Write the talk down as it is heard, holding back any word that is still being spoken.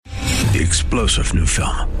the explosive new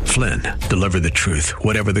film, Flynn, Deliver the Truth,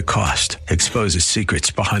 Whatever the Cost, exposes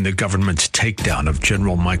secrets behind the government's takedown of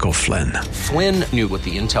General Michael Flynn. Flynn knew what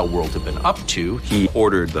the intel world had been up to. He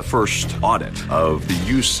ordered the first audit of the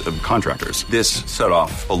use of contractors. This set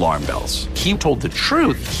off alarm bells. He told the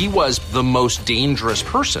truth. He was the most dangerous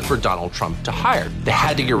person for Donald Trump to hire. They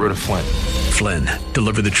had to get rid of Flynn. Flynn,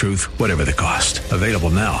 Deliver the Truth, Whatever the Cost. Available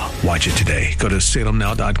now. Watch it today. Go to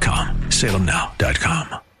salemnow.com.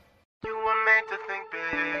 salemnow.com. You were made to think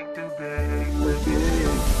big, too big, big.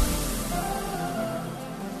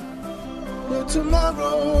 But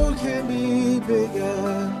tomorrow can be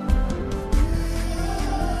bigger.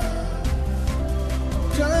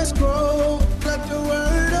 Just grow, let the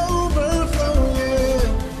word overflow, yeah.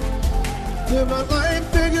 Live a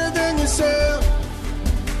life bigger than yourself.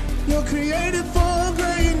 You're created for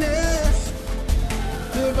greatness.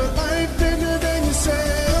 Live a life bigger than yourself.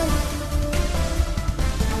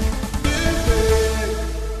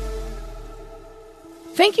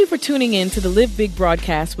 Thank you for tuning in to the Live Big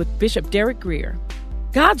broadcast with Bishop Derek Grier.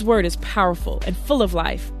 God's word is powerful and full of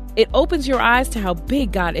life. It opens your eyes to how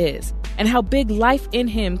big God is and how big life in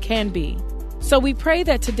Him can be. So we pray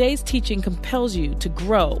that today's teaching compels you to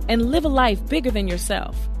grow and live a life bigger than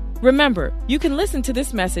yourself. Remember, you can listen to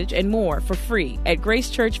this message and more for free at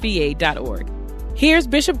gracechurchva.org. Here's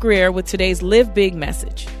Bishop Grier with today's Live Big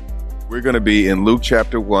message. We're going to be in Luke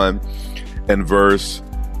chapter 1 and verse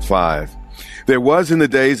 5. There was in the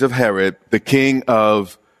days of Herod, the king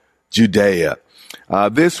of Judea.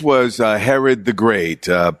 This was Herod the Great.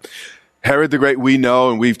 Herod the Great, we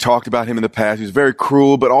know, and we've talked about him in the past. He's very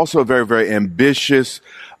cruel, but also a very, very ambitious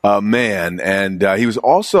man. And he was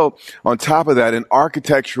also, on top of that, an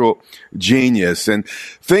architectural genius. And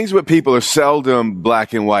things with people are seldom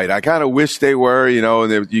black and white. I kind of wish they were,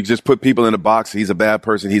 and you just put people in a box. He's a bad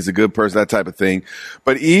person. He's a good person, that type of thing.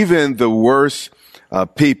 But even the worst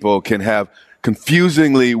people can have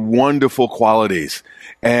confusingly wonderful qualities.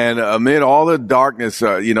 And amid all the darkness,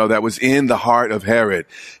 that was in the heart of Herod,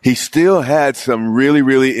 he still had some really,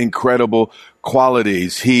 really incredible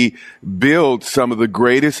qualities. He built some of the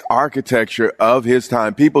greatest architecture of his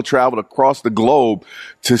time. People traveled across the globe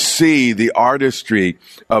to see the artistry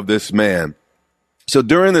of this man. So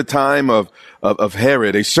during the time of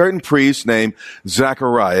Herod, a certain priest named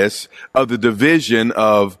Zacharias of the division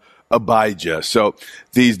of Abijah. So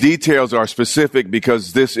these details are specific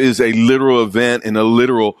because this is a literal event and a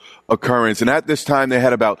literal occurrence. And at this time, they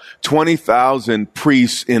had about 20,000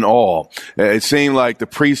 priests in all. It seemed like the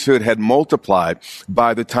priesthood had multiplied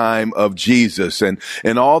by the time of Jesus. And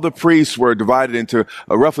all the priests were divided into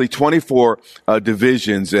roughly 24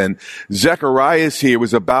 divisions. And Zacharias here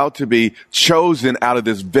was about to be chosen out of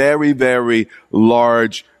this very, very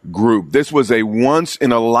large group. This was a once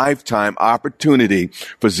in a lifetime opportunity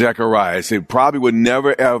for Zacharias. It probably would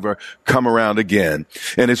never ever come around again.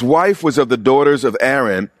 And his wife was of the daughters of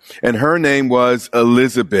Aaron, and her name was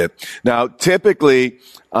Elizabeth. Now, typically,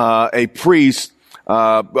 a priest,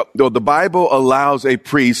 the Bible allows a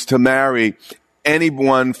priest to marry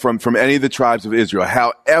anyone from any of the tribes of Israel.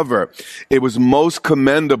 However, it was most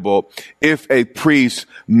commendable if a priest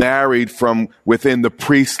married from within the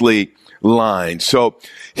priestly line. So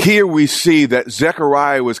here we see that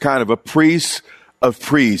Zechariah was kind of a priest of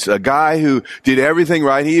priests, a guy who did everything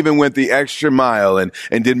right. He even went the extra mile and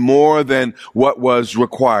did more than what was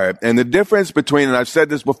required. And the difference between, and I've said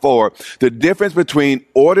this before, the difference between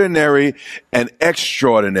ordinary and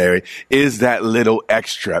extraordinary is that little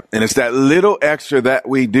extra. And it's that little extra that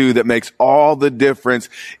we do that makes all the difference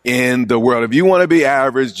in the world. If you want to be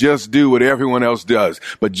average, just do what everyone else does.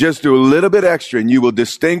 But just do a little bit extra and you will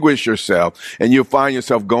distinguish yourself and you'll find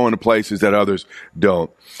yourself going to places that others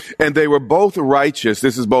don't. And they were both righteous.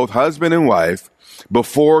 This is both husband and wife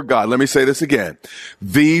before God. Let me say this again.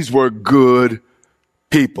 These were good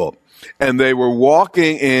people. And they were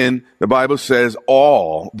walking in, the Bible says,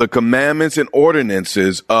 all the commandments and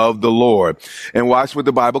ordinances of the Lord. And watch what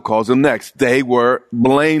the Bible calls them next. They were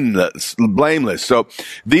blameless. So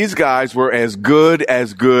these guys were as good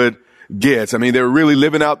gets. I mean, they were really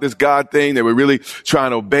living out this God thing. They were really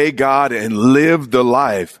trying to obey God and live the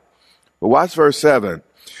life. But watch verse 7.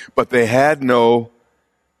 But they had no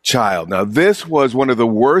child. Now, this was one of the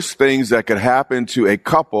worst things that could happen to a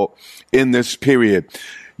couple in this period.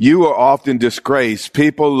 you are often disgraced.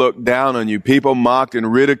 People looked down on you. People mocked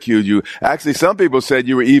and ridiculed you. Actually, some people said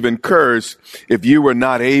you were even cursed if you were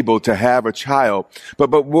not able to have a child. But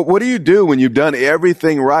what do you do when you've done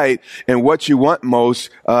everything right and what you want most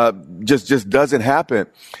just doesn't happen?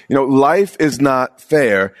 You know, life is not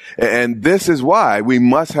fair, and this is why we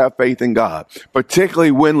must have faith in God, particularly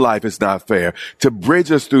when life is not fair, to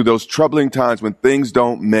bridge us through those troubling times when things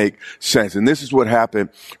don't make sense. And this is what happened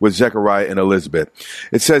with Zechariah and Elizabeth.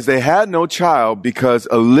 It says they had no child because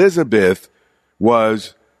Elizabeth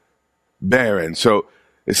was barren. So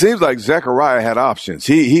it seems like Zechariah had options.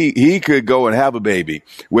 He could go and have a baby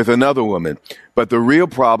with another woman, but the real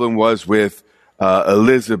problem was with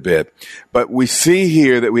Elizabeth. But we see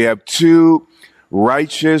here that we have two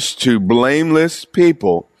righteous, two blameless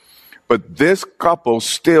people, but this couple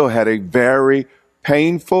still had a very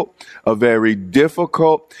painful, a very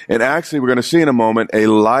difficult, and actually we're going to see in a moment, a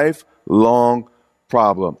lifelong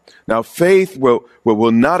problem. Now, faith will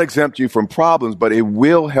not exempt you from problems, but it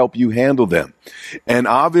will help you handle them. And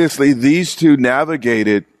obviously, these two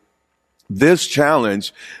navigated this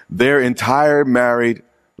challenge their entire married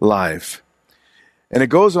life. And it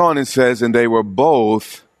goes on and says, and they were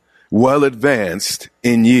both well advanced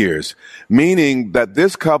in years, meaning that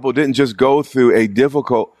this couple didn't just go through a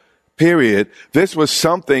difficult period. This was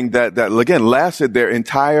something that again lasted their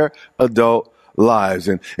entire adult lives.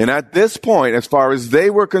 And at this point, as far as they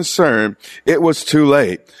were concerned, it was too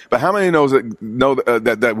late. But how many know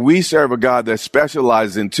that we serve a God that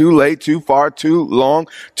specializes in too late, too far, too long,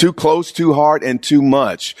 too close, too hard, and too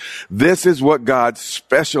much? This is what God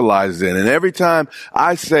specializes in. And every time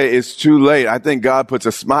I say it's too late, I think God puts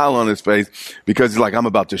a smile on his face because he's like, I'm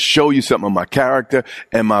about to show you something of my character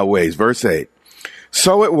and my ways. Verse 8.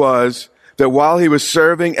 So it was that while he was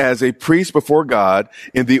serving as a priest before God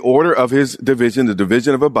in the order of his division, the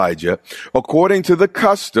division of Abijah, according to the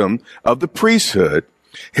custom of the priesthood,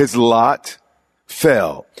 his lot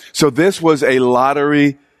fell. So this was a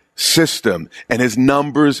lottery system, and his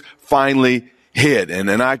numbers finally hit. And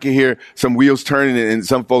I can hear some wheels turning in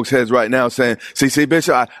some folks' heads right now saying, see,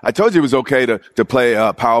 Bishop, I told you it was okay to play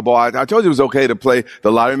Powerball. I told you it was okay to play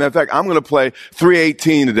the lottery. Matter of fact, I'm going to play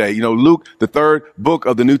 318 today. You know, Luke, the third book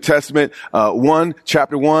of the New Testament,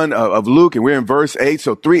 chapter 1 of Luke, and we're in verse 8.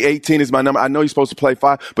 So 318 is my number. I know you're supposed to play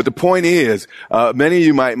 5, but the point is, many of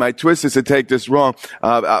you might twist this and take this wrong.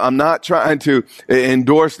 I'm not trying to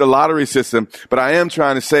endorse the lottery system, but I am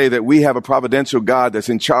trying to say that we have a providential God that's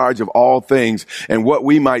in charge of all things. And what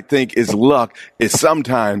we might think is luck is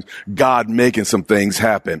sometimes God making some things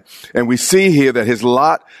happen. And we see here that his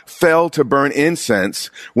lot fell to burn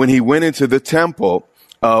incense when he went into the temple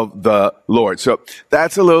of the Lord. So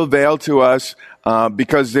that's a little veil to us,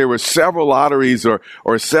 because there were several lotteries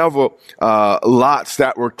or several lots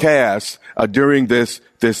that were cast during this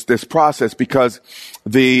process, because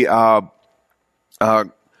the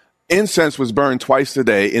incense was burned twice a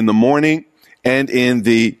day, in the morning and in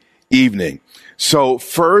the evening. So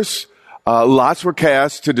first, lots were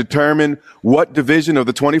cast to determine what division of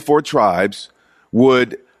the 24 tribes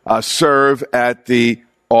would serve at the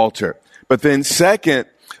altar. But then second,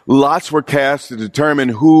 lots were cast to determine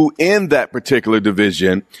who in that particular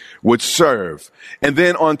division would serve. And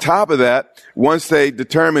then on top of that, once they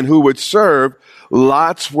determined who would serve,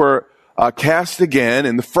 lots were cast again.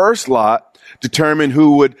 And the first lot determined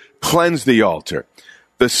who would cleanse the altar.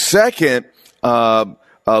 The second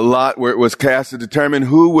lot where it was cast to determine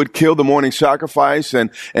who would kill the morning sacrifice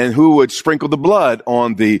and who would sprinkle the blood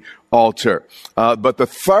on the altar. But the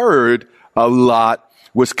third lot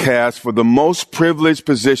was cast for the most privileged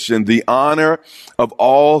position, the honor of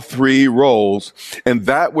all three roles. And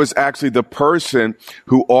that was actually the person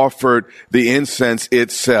who offered the incense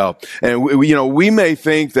itself. And we may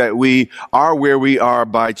think that we are where we are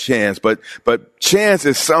by chance, but chance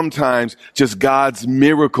is sometimes just God's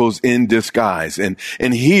miracles in disguise. And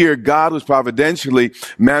here God was providentially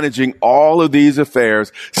managing all of these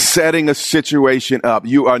affairs, setting a situation up.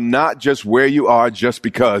 You are not just where you are just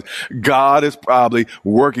because. God is probably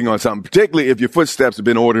working on something, particularly if your footsteps have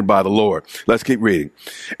been ordered by the Lord. Let's keep reading.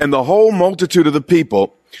 And the whole multitude of the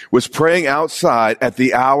people was praying outside at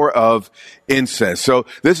the hour of incense. So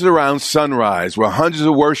this is around sunrise, where hundreds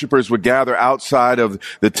of worshipers would gather outside of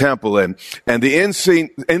the temple, and the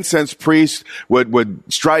incense priest would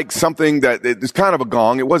strike something that is kind of a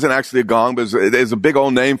gong. It wasn't actually a gong, but there's a big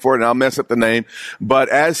old name for it, and I'll mess up the name. But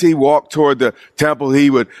as he walked toward the temple, he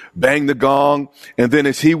would bang the gong, and then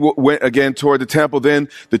as he went again toward the temple, then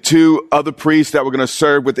the two other priests that were going to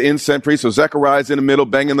serve with the incense priest, so Zechariah's in the middle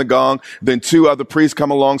banging the gong, then two other priests come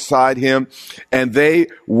along alongside him, and they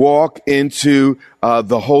walk into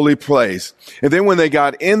the holy place. And then when they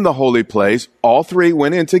got in the holy place, all three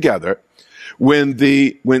went in together. When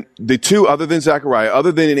the two, other than Zechariah,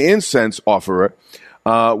 other than an incense offerer,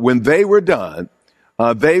 when they were done,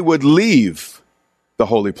 they would leave the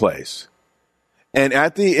holy place. And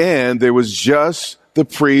at the end, there was just the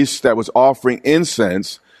priest that was offering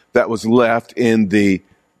incense that was left in the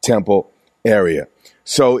temple area.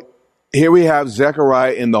 So here we have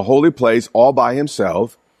Zechariah in the holy place all by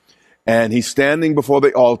himself, and he's standing before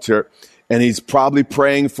the altar, and he's probably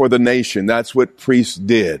praying for the nation. That's what priests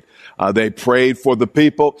did. They prayed for the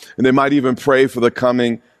people, and they might even pray for the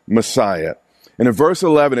coming Messiah. And in verse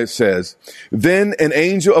 11, it says, "Then an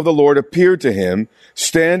angel of the Lord appeared to him,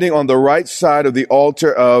 standing on the right side of the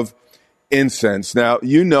altar of incense." Now,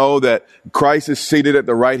 you know that Christ is seated at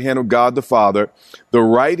the right hand of God the Father. The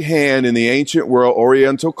right hand in the ancient world,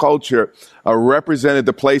 Oriental culture, represented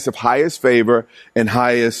the place of highest favor and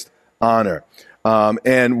highest honor.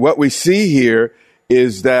 And what we see here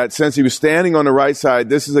is that since he was standing on the right side,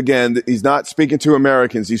 this is, again, he's not speaking to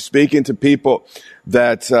Americans. He's speaking to people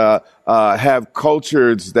that have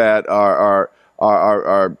cultures that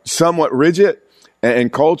are somewhat rigid,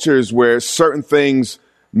 and cultures where certain things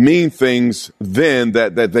mean things then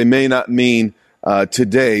that they may not mean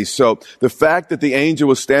today. So the fact that the angel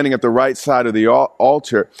was standing at the right side of the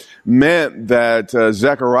altar meant that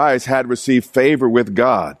Zacharias had received favor with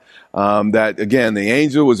God. That, again, the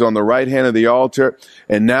angel was on the right hand of the altar,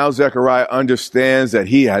 and now Zechariah understands that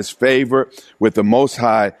he has favor with the Most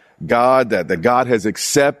High God, that the God has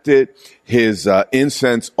accepted his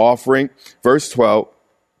incense offering. Verse 12,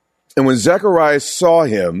 "And when Zechariah saw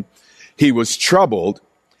him, he was troubled,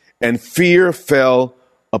 and fear fell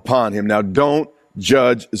upon him." Now, don't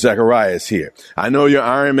judge Zacharias here. I know you're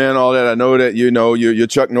Iron Man, all that. I know that you're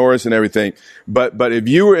Chuck Norris and everything. But if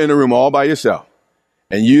you were in a room all by yourself,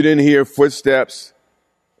 and you didn't hear footsteps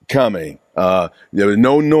coming, there was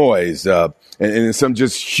no noise, and some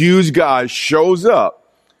just huge guy shows up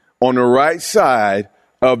on the right side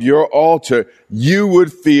of your altar, you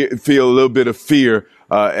would feel a little bit of fear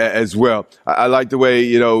as well. I like the way,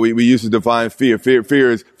 we used to define fear.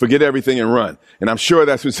 Fear is forget everything and run. And I'm sure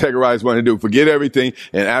that's what Zechariah wanted to do. Forget everything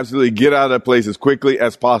and absolutely get out of that place as quickly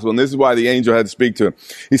as possible. And this is why the angel had to speak to him.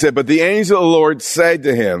 He said, "But the angel of the Lord said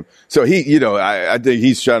to him," so I think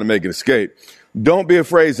he's trying to make an escape. "Don't be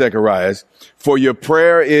afraid, Zechariah, for your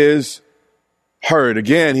prayer is heard."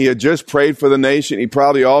 Again, he had just prayed for the nation. He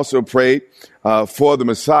probably also prayed for the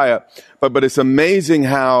Messiah. But it's amazing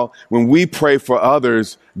how when we pray for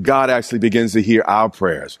others, God actually begins to hear our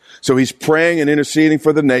prayers. So he's praying and interceding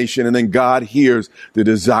for the nation, and then God hears the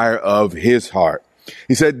desire of his heart.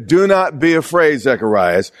 He said, "Do not be afraid,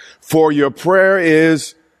 Zechariah, for your prayer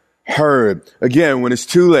is heard." Again, when it's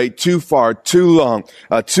too late, too far, too long,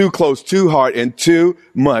 too close, too hard, and too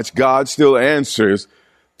much, God still answers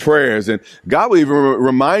prayers. And God will even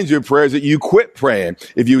remind you of prayers that you quit praying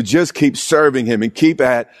if you just keep serving him and keep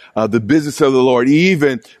at the business of the Lord,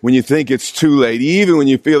 even when you think it's too late, even when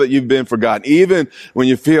you feel that you've been forgotten, even when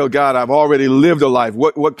you feel, God, I've already lived a life.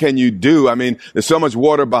 What can you do? I mean, there's so much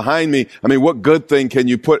water behind me. I mean, what good thing can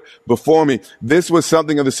you put before me? This was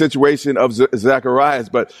something of the situation of Zacharias,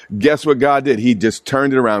 but guess what God did? He just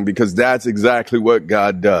turned it around, because that's exactly what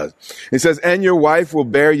God does. He says, "And your wife will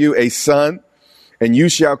bear you a son, and you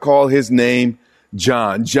shall call his name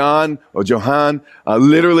John." John, or Johann,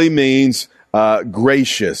 literally means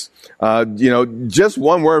gracious. Just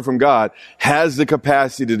one word from God has the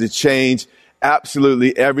capacity to change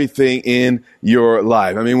absolutely everything in your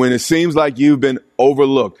life. I mean, when it seems like you've been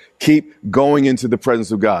overlooked, keep going into the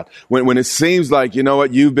presence of God. When it seems like,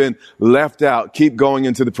 you've been left out, keep going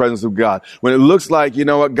into the presence of God. When it looks like,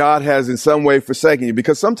 God has in some way forsaken you,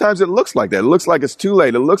 because sometimes it looks like that. It looks like it's too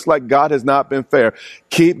late. It looks like God has not been fair.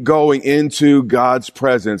 Keep going into God's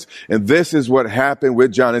presence. And this is what happened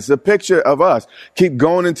with John. It's a picture of us. Keep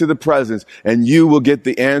going into the presence, and you will get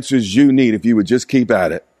the answers you need if you would just keep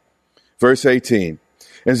at it. Verse 18,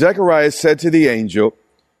 "And Zechariah said to the angel,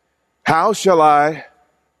 'How shall I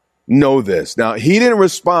know this?'" Now, he didn't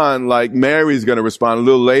respond like Mary's going to respond a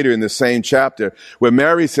little later in the same chapter, where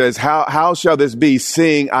Mary says, how shall this be,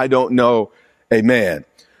 seeing I don't know a man?"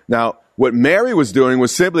 Now, what Mary was doing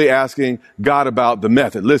was simply asking God about the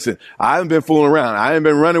method. Listen, I haven't been fooling around. I haven't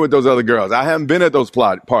been running with those other girls. I haven't been at those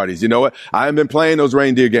parties. You know what? I haven't been playing those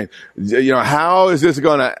reindeer games. How is this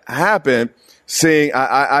going to happen, seeing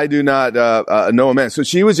I do not know a man? So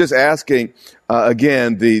she was just asking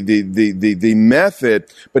again the method,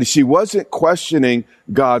 but she wasn't questioning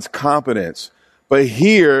God's competence. But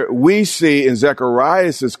here we see in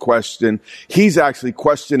Zechariah's question, he's actually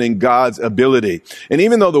questioning God's ability. And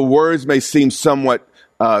even though the words may seem somewhat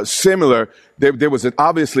similar, there was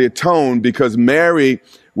obviously a tone because Mary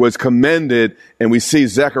was commended, and we see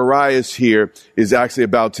Zechariah here is actually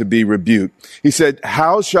about to be rebuked. He said,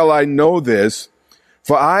 "How shall I know this?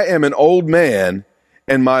 For I am an old man,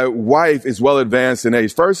 and my wife is well advanced in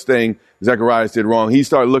age." First thing Zechariah did wrong, he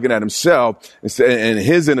started looking at himself and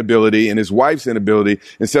his inability and his wife's inability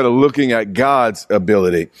instead of looking at God's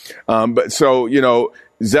ability. But so,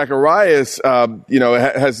 Zechariah,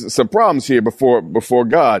 has some problems here before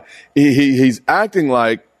God. He's acting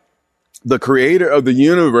like the creator of the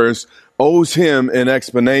universe owes him an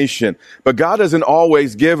explanation. But God doesn't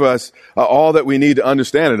always give us all that we need to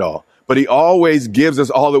understand it all, but he always gives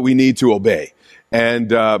us all that we need to obey.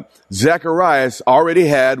 And Zechariah already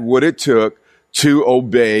had what it took to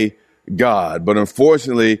obey God. But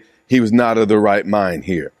unfortunately, he was not of the right mind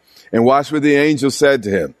here. And watch what the angel said to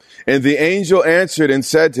him. And the angel answered and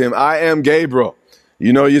said to him, "I am Gabriel,"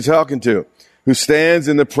 you're talking to, "who stands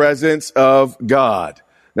in the presence of God."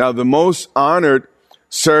 Now, the most honored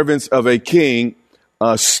servants of a king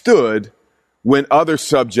stood when other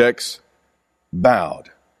subjects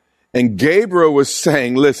bowed. And Gabriel was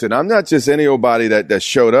saying, listen, I'm not just any old body that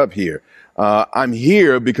showed up here. I'm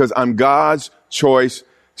here because I'm God's choice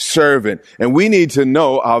servant. And we need to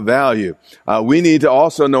know our value. We need to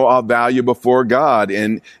also know our value before God.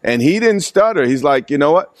 And he didn't stutter. He's like, you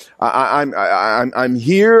know what? I'm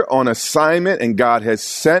here on assignment, and God has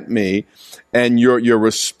sent me, and your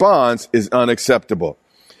response is unacceptable.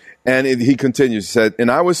 And he continues, said, "And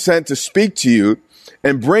I was sent to speak to you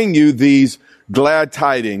and bring you these glad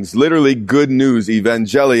tidings," literally good news,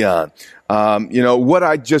 evangelion. What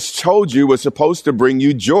I just told you was supposed to bring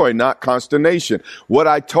you joy, not consternation. What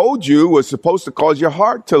I told you was supposed to cause your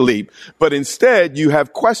heart to leap. But instead, you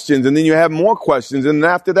have questions, and then you have more questions. And then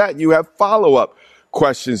after that, you have follow-up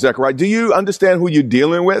questions, Zechariah. Do you understand who you're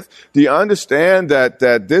dealing with? Do you understand that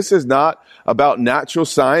this is not about natural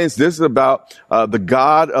science? This is about the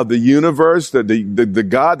God of the universe, the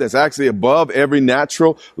God that's actually above every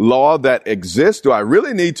natural law that exists. Do I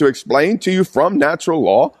really need to explain to you from natural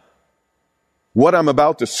law what I'm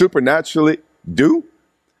about to supernaturally do?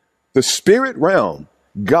 The spirit realm,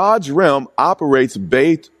 God's realm, operates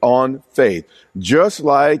based on faith. Just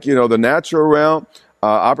like, the natural realm,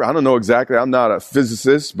 I don't know exactly. I'm not a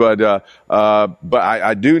physicist, but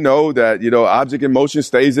I do know that, object in motion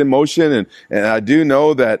stays in motion. And I do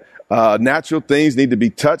know that, natural things need to be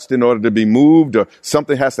touched in order to be moved, or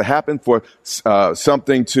something has to happen for,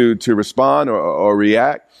 something to respond or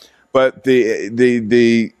react. But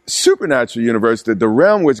the supernatural universe, the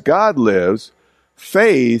realm which God lives,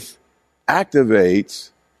 faith activates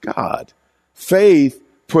God. Faith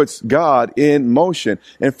puts God in motion.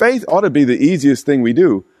 And faith ought to be the easiest thing we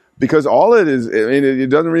do, because all it is, it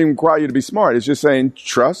doesn't even require you to be smart. It's just saying,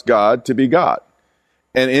 trust God to be God.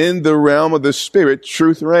 And in the realm of the spirit,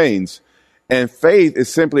 truth reigns. And faith is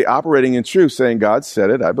simply operating in truth, saying, God said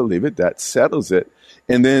it, I believe it, that settles it.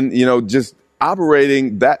 And then, just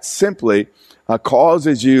operating that simply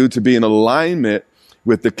causes you to be in alignment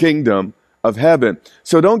with the kingdom of heaven.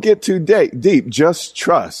 So don't get too deep. Just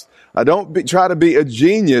trust. Don't try to be a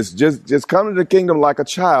genius. Just come to the kingdom like a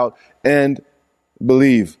child and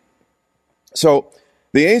believe. So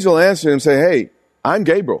the angel answered him and said, "Hey, I'm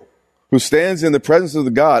Gabriel, who stands in the presence of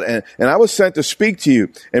the God, and I was sent to speak to you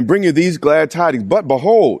and bring you these glad tidings. But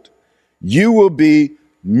behold, you will be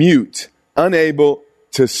mute, unable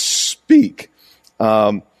to speak."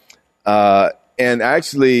 And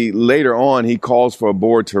actually, later on, he calls for a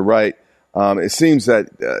board to write. It seems that,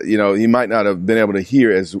 he might not have been able to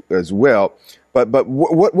hear as well. But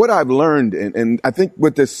what I've learned, and I think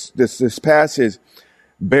what this passage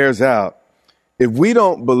bears out, if we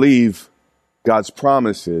don't believe God's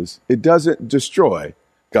promises, it doesn't destroy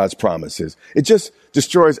God's promises. It just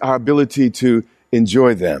destroys our ability to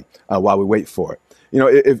enjoy them while we wait for it.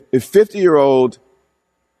 If 50-year-old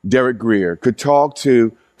Derek Grier could talk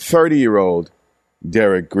to 30-year-old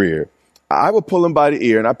Derek Grier, I would pull him by the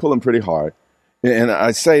ear, and I pull him pretty hard, and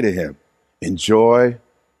I say to him, enjoy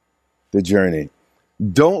the journey.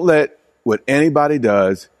 Don't let what anybody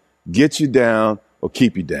does get you down or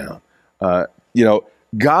keep you down.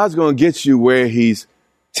 God's going to get you where he's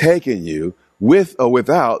taking you, with or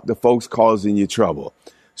without the folks causing you trouble.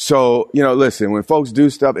 So, listen, when folks do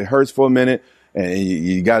stuff, it hurts for a minute, and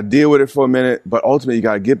you got to deal with it for a minute, but ultimately you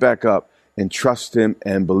got to get back up and trust him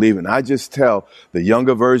and believe. And I just tell the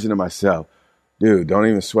younger version of myself, Dude, don't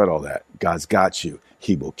even sweat all that. God's got you.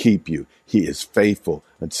 He will keep you. He is faithful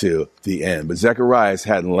until the end. But Zacharias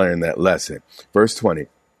hadn't learned that lesson. Verse 20.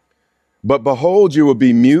 But behold, you will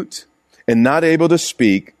be mute and not able to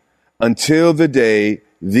speak until the day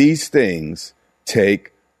these things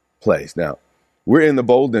take place. Now, we're in the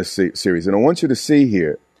boldness series, and I want you to see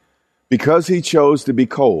here, because he chose to be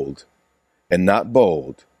cold and not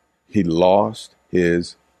bold, he lost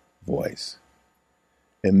his voice.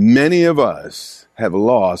 And many of us have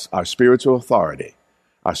lost our spiritual authority,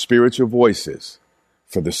 our spiritual voices,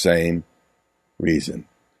 for the same reason.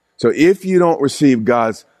 So if you don't receive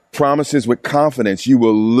God's promises with confidence, you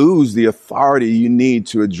will lose the authority you need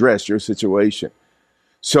to address your situation.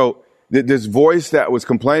 So this voice that was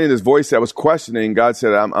complaining, this voice that was questioning, God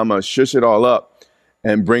said, I'm going to shush it all up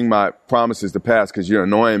and bring my promises to pass because you're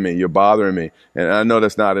annoying me, you're bothering me. And I know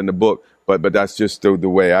that's not in the book, but that's just the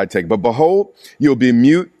way I take it. But behold, you'll be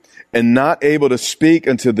mute and not able to speak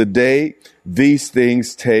until the day these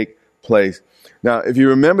things take place. Now, if you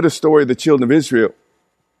remember the story of the children of Israel,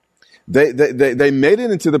 they made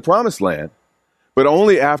it into the promised land, but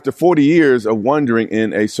only after 40 years of wandering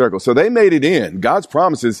in a circle. So they made it in. God's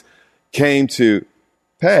promises came to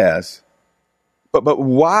pass. But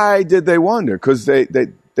why did they wander? Because they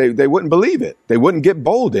wouldn't believe it. They wouldn't get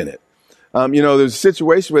bold in it. There's a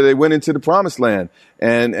situation where they went into the promised land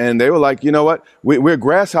and they were like, you know what? We're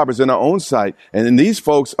grasshoppers in our own sight. And these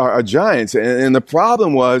folks are giants. And the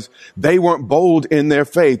problem was they weren't bold in their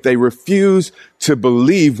faith. They refused to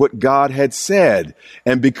believe what God had said.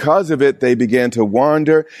 And because of it, they began to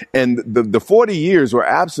wander. And the 40 years were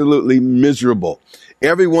absolutely miserable.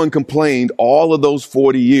 Everyone complained all of those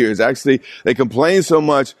 40 years. Actually, they complained so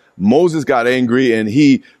much, Moses got angry and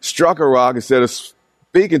he struck a rock instead of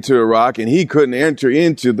speaking to a rock, and he couldn't enter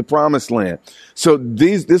into the promised land. So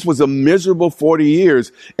this was a miserable 40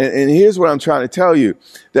 years. And here's what I'm trying to tell you,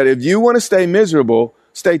 that if you want to stay miserable,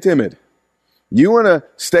 stay timid. You want to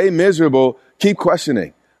stay miserable, keep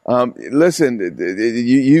questioning. Listen,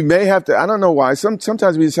 you may have to, I don't know why.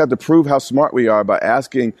 Sometimes we just have to prove how smart we are by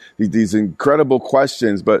asking these incredible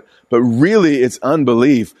questions, but really it's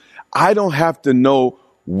unbelief. I don't have to know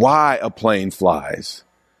why a plane flies.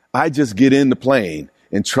 I just get in the plane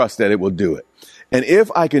and trust that it will do it. And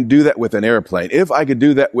if I can do that with an airplane, if I could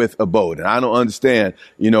do that with a boat, and I don't understand,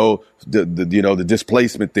 the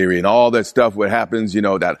displacement theory and all that stuff, what happens,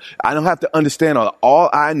 that I don't have to understand all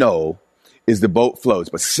I know is the boat floats.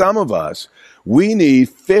 But some of us, we need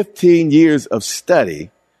 15 years of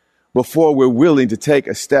study before we're willing to take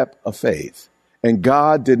a step of faith. And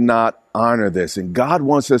God did not honor this. And God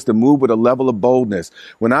wants us to move with a level of boldness.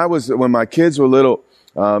 When my kids were little,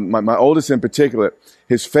 my oldest in particular,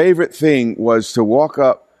 his favorite thing was to walk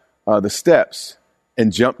up the steps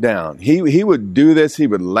and jump down. He would do this. He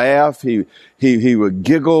would laugh. He would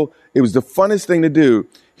giggle. It was the funnest thing to do.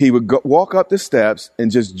 He would walk up the steps and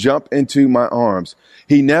just jump into my arms.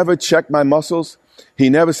 He never checked my muscles. He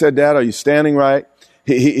never said, Dad, are you standing right?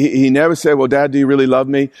 He never said, well, Dad, do you really love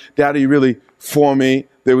me? Dad, are you really for me?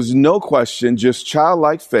 There was no question, just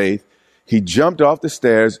childlike faith. He jumped off the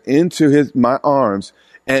stairs into my arms,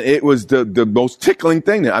 and it was the most tickling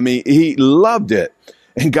thing. I mean, he loved it.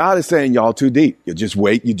 And God is saying, y'all too deep. You just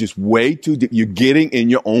way too deep. You're getting in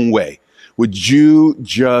your own way. Would you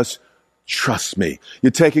just trust me?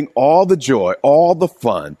 You're taking all the joy, all the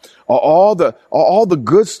fun, all the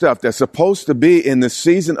good stuff that's supposed to be in the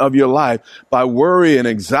season of your life by worry and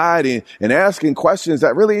anxiety and asking questions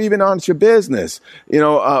that really even aren't your business.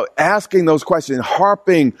 Asking those questions,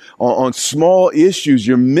 harping on small issues.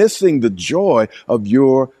 You're missing the joy of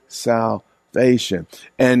your salvation.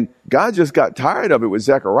 And God just got tired of it with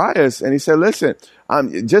Zacharias, and he said, listen,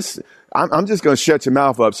 I'm just going to shut your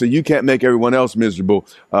mouth up so you can't make everyone else miserable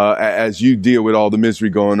as you deal with all the misery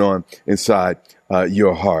going on inside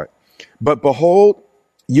your heart. But behold,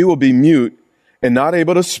 you will be mute and not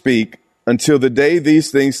able to speak until the day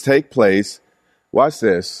these things take place. Watch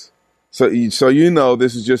this. So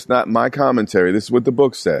this is just not my commentary. This is what the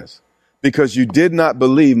book says. Because you did not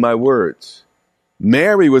believe my words.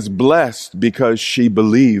 Mary was blessed because she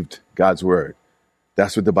believed God's word.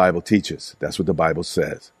 That's what the Bible teaches. That's what the Bible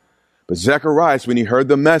says. But Zacharias, when he heard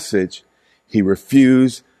the message, he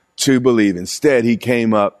refused to believe. Instead, he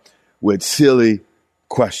came up with silly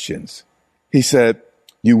questions. He said,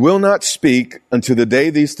 you will not speak until the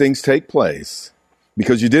day these things take place,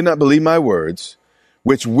 because you did not believe my words,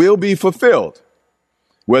 which will be fulfilled,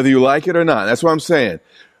 whether you like it or not. That's what I'm saying.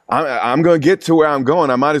 I'm going to get to where I'm going.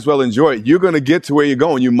 I might as well enjoy it. You're going to get to where you're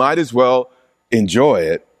going. You might as well enjoy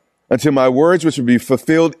it until my words, which will be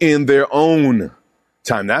fulfilled in their own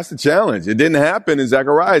time. That's the challenge. It didn't happen in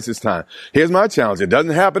Zacharias' time. Here's my challenge. It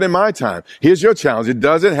doesn't happen in my time. Here's your challenge. It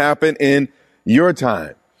doesn't happen in your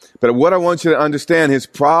time. But what I want you to understand, his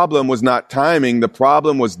problem was not timing. The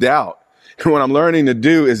problem was doubt. And what I'm learning to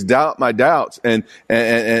do is doubt my doubts and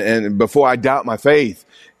before I doubt my faith.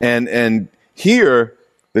 And here,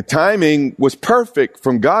 the timing was perfect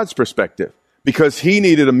from God's perspective because he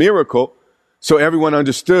needed a miracle. So everyone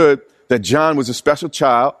understood that John was a special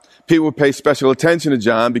child. People would pay special attention to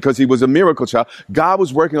John because he was a miracle child. God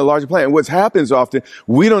was working a larger plan. And what happens often,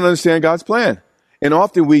 we don't understand God's plan. And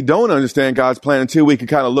often we don't understand God's plan until we can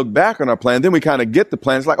kind of look back on our plan. Then we kind of get the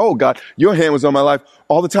plan. It's like, oh, God, your hand was on my life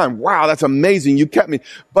all the time. Wow, that's amazing. You kept me.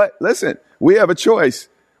 But listen, we have a choice.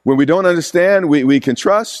 When we don't understand, we can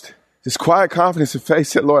trust. This quiet confidence and faith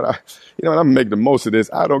said, Lord, I'm going to make the most of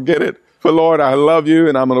this. I don't get it. But Lord, I love you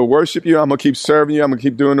and I'm going to worship you. I'm going to keep serving you. I'm going to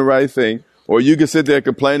keep doing the right thing. Or you can sit there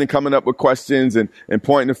complaining, coming up with questions and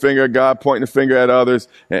pointing the finger at God, pointing the finger at others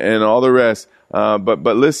and all the rest.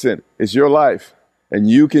 But listen, it's your life. And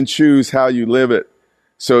you can choose how you live it.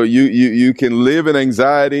 So you can live in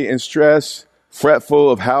anxiety and stress, fretful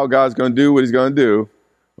of how God's going to do what he's going to do.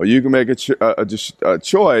 Or you can make a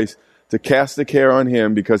choice to cast the care on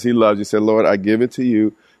him because he loves you. Say, Lord, I give it to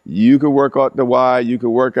you. You can work out the why. You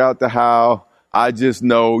can work out the how. I just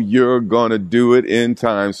know you're going to do it in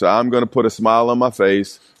time. So I'm going to put a smile on my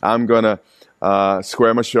face. I'm going to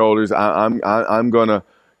square my shoulders. I'm going to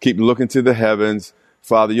keep looking to the heavens.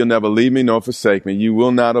 Father, you'll never leave me nor forsake me. You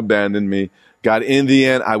will not abandon me. God, in the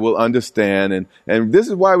end, I will understand. And this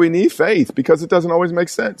is why we need faith, because it doesn't always make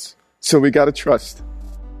sense. So we got to trust.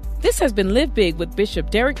 This has been Live Big with Bishop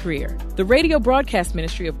Derek Grier, the radio broadcast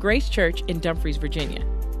ministry of Grace Church in Dumfries, Virginia.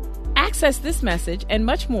 Access this message and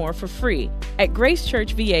much more for free at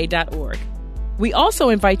gracechurchva.org. We also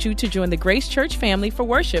invite you to join the Grace Church family for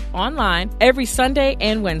worship online every Sunday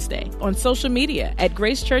and Wednesday on social media at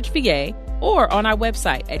Grace Church VA or on our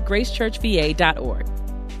website at gracechurchva.org.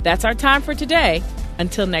 That's our time for today.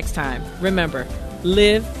 Until next time, remember,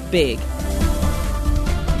 live big.